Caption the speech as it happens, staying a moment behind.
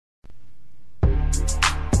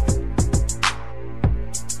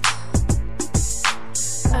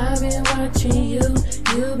watching you,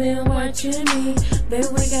 you been watching me. Baby,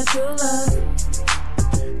 we got true love.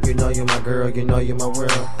 You know you're my girl, you know you're my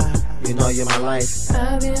world. You know you're my life.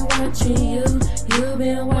 I've been watching you, you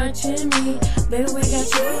been watching me. Baby, we got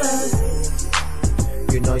true love.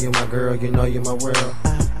 You know you're my girl, you know you're my world.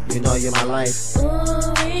 You know you're my life.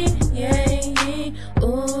 Ooh, yeah,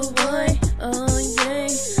 ooh, boy, oh, yeah.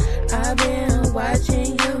 I've been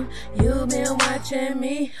watching you, you've been watching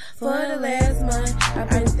me. For the last month, I've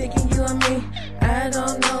been thinking you and me. I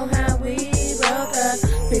don't know how we broke up.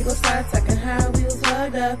 People start talking how we was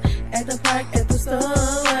plugged up. At the park, at the store.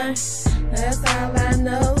 That's all I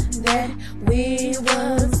know, that we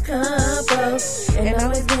was couples. And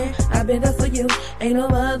always been, I've been there for you. Ain't no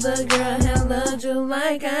other girl that loved you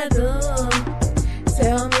like I do.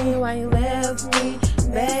 Tell me why you left me,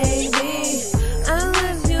 baby. I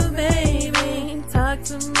love you, baby. Talk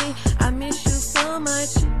to me, I miss you so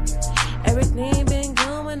much. Everything been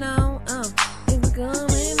going on, it's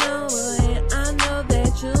going on. And I know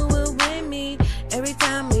that you will with me. Every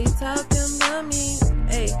time we talk about me,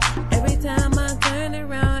 hey, every time I turn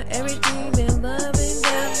around, everything been love and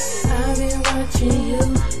down. I've been watching you,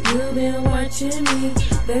 you've been watching me.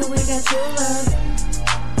 Baby, we got true love.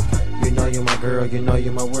 You know you're my girl, you know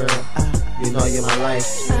you're my world. You know you're my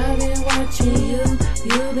life. I've been watching you,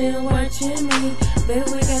 you've been watching me.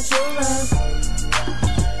 Baby, we got true love.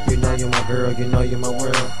 You know you're my girl, you know you're my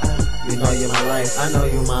world. You know you're my life. I know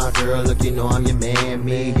you my girl, look, you know I'm your man.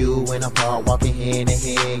 Me and you in a park, walking hand in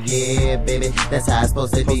hand. Yeah, baby, that's how it's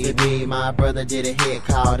supposed to be. Me, my brother did a hit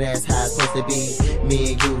call, that's how it's supposed to be.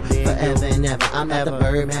 Me and you, forever and ever. I'm not the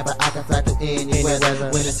Birdman, but I can fly through any weather.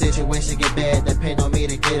 When the situation get bad, depend on me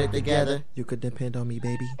to get it together. You could depend on me,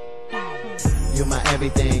 baby. You my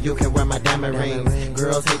everything, you can wear my diamond rings.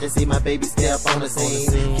 Girls hate to see my baby step on the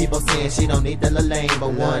scene. Keep on saying she don't need the lane,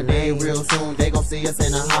 but one day real soon they gon' see us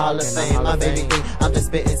in the Hall of Fame. My baby think I'm just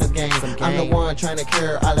spitting some game. I'm the one trying to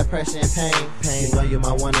cure all the pressure and pain. You know you're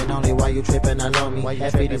my one and only, why you tripping all on me?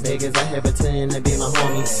 Happy these niggas I have pretending to be my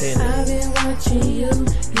homie. I've been watching you,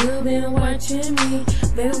 you've been watching me.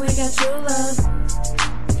 Baby, we got true love.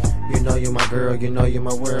 You know you're my girl, you know you're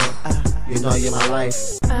my world. You know you're my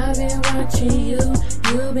life. I've been watching you,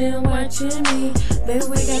 you've been watching me. Baby,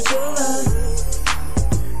 we got true love.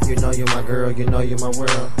 You know you're my girl, you know you're my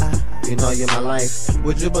world. You know you're my life.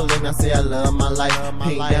 Would you believe I say I love my life?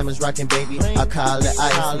 Pink diamonds rocking, baby, I call it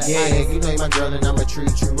ice. Yeah, you know you're my girl and I'ma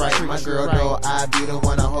treat you right. My girl, though, I be the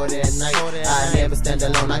one to hold it at night. I never stand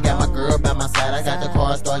alone, I got my girl by my side. I got the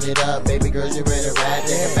car started up, baby girl, you ready to ride?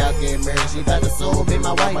 Think about getting married, she got the soul, be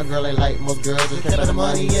my wife. My girl ain't like most girls, just care about the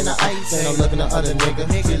money and the ice. She ain't looking at other nigga,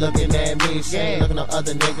 she looking at me. She ain't looking at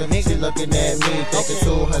other nigga, she looking at me. Thinking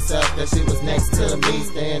to herself that she was next to me,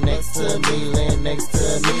 staying next to me, laying next to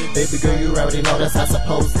me. Baby girl, you already know that's how it's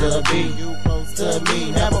supposed to be. You close to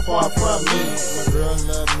me, never far from me. My girl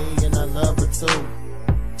love me and I love her too.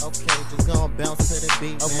 Okay, just gon' bounce to the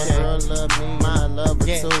beat. Oh, my girl love me, I love her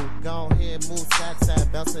too. Go ahead, move side to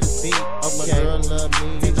side, bounce to the beat. Oh, my girl love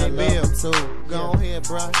me and I love her too. Go ahead,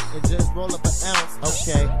 bro, and just roll up an ounce.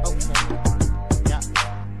 Okay.